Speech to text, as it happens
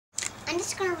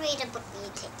just going to read a book and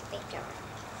you take the picture.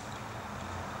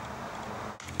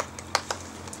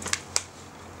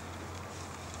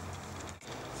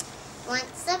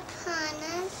 Once upon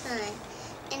a time,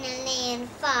 in a land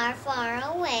far,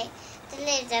 far away, there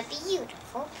lived a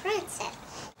beautiful princess.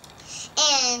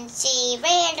 And she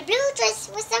wear a blue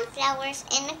dress with some flowers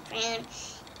and a crown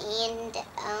and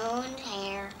owned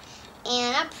hair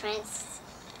and a prince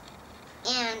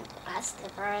and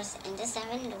slippers and the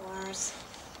 7 doors.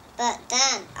 But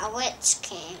then a witch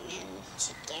came and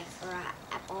she gave her an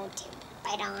apple to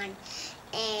bite on.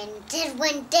 And then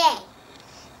one day,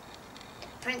 the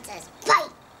princess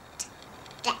bite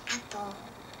the apple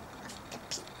of the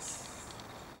piece.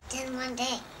 Then one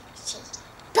day, she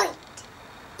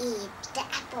eat the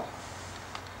apple.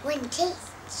 One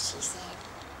taste, she said.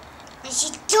 And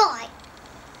she died.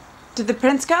 Did the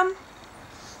prince come?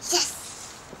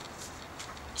 Yes.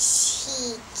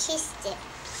 She kissed it.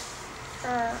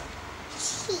 Her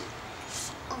cheek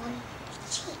on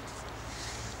cheek.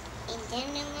 And then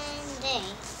one day,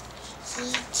 he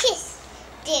kissed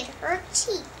her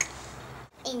cheek.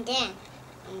 And then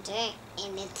one day,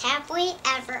 and it's happily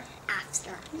ever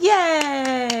after.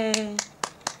 Yay!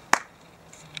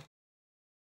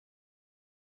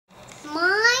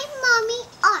 My mommy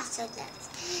also does.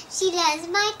 She loves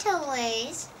my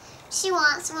toys. She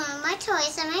wants one of my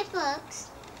toys and my books.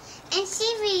 And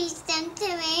she reads them to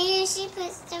me and she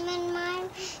puts them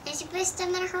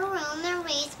in her room and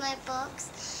reads my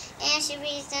books. And she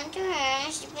reads them to her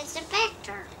and she puts them back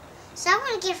to her. So I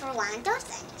want to give her one of those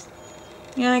things.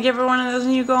 You want to give her one of those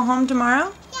when you go home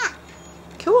tomorrow? Yeah.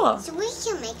 Cool. So we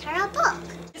can make her a book.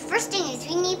 The first thing is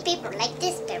we need paper, like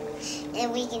this paper.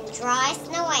 And we can draw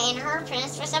Snow White and her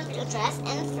prince with a blue dress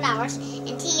and flowers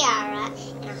and tiara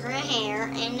and her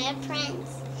hair and the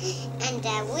prince and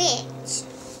the witch.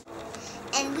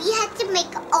 And we have to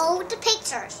make all the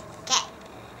pictures. Okay.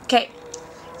 Okay.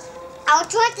 I'll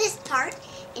draw this part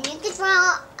and you can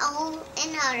draw all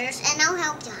and others and I'll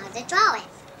help you how to draw it.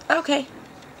 Okay.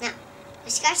 Now,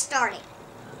 let's get started.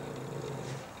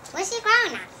 What's he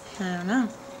growing at? I don't know.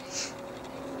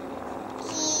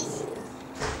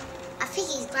 I think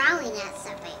he's growing at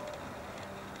something.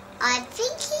 I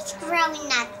think he's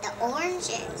growing at the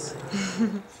oranges.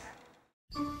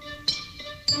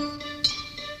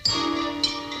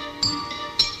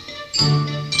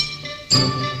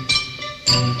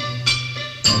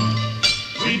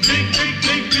 We dig, dig,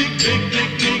 dig, dig, dig, dig,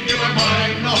 dig in our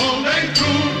mind the whole day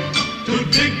through. To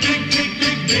dig, dig, dig,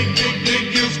 dig, dig, dig,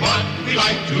 dig is what we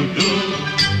like to do.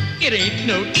 It ain't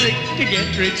no trick to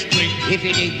get rich quick if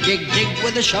you dig, dig, dig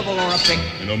with a shovel or a pick.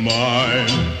 In a mine,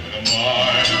 in a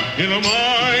mine, in a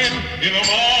mine, in a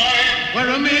mine, where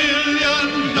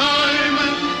 1,000,000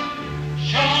 diamonds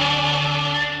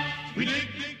shine. We dig,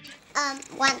 dig,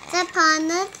 dig. Once upon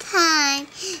a time,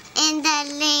 in the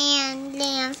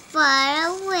land far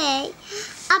away,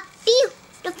 a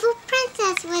beautiful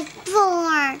princess was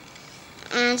born.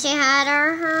 And she had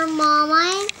her mama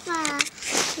and father,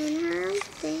 and her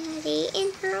daddy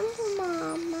and her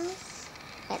mama.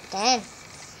 But then,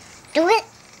 the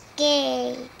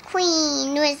wicked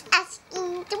queen was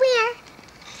asking to where,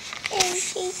 and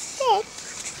she said,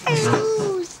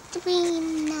 "Who's the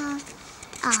winner?"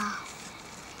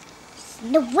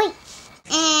 Snow White.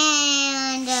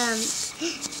 And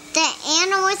the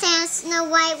animals and Snow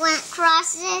White went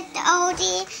across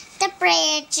the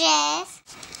bridges.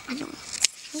 I don't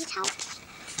need help.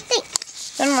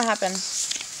 Thanks. Then what happened?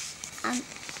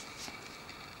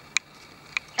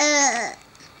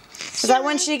 Is that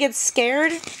when she gets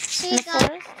scared? She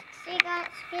got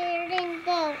scared in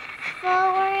the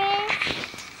forest.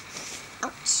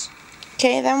 Ouch.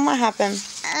 Okay, then what happened?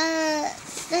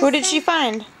 Who did she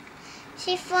find?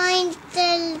 She finds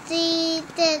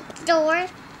the door.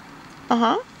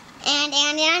 Uh-huh. And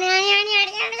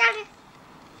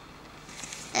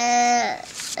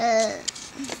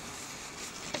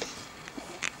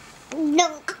no.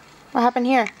 What happened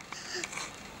here?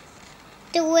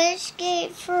 The witch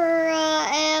gave her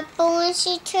an apple and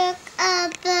she took a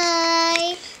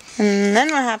bite. And then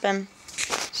what happened?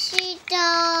 She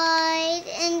died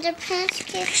and the prince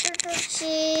kissed her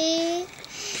cheek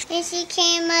and she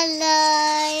came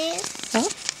alive. Oh.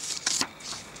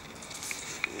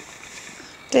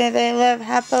 Did they live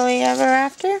happily ever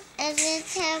after? And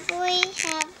it's happily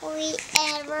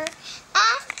ever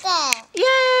after.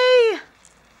 Yay!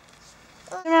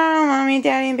 Tomorrow, Mommy,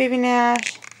 Daddy, and Baby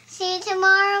Nash. See you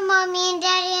tomorrow, Mommy and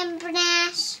Daddy and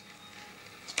Nash.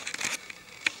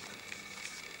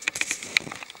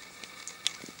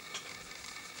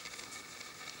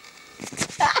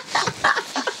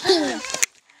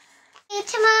 See you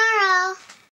tomorrow.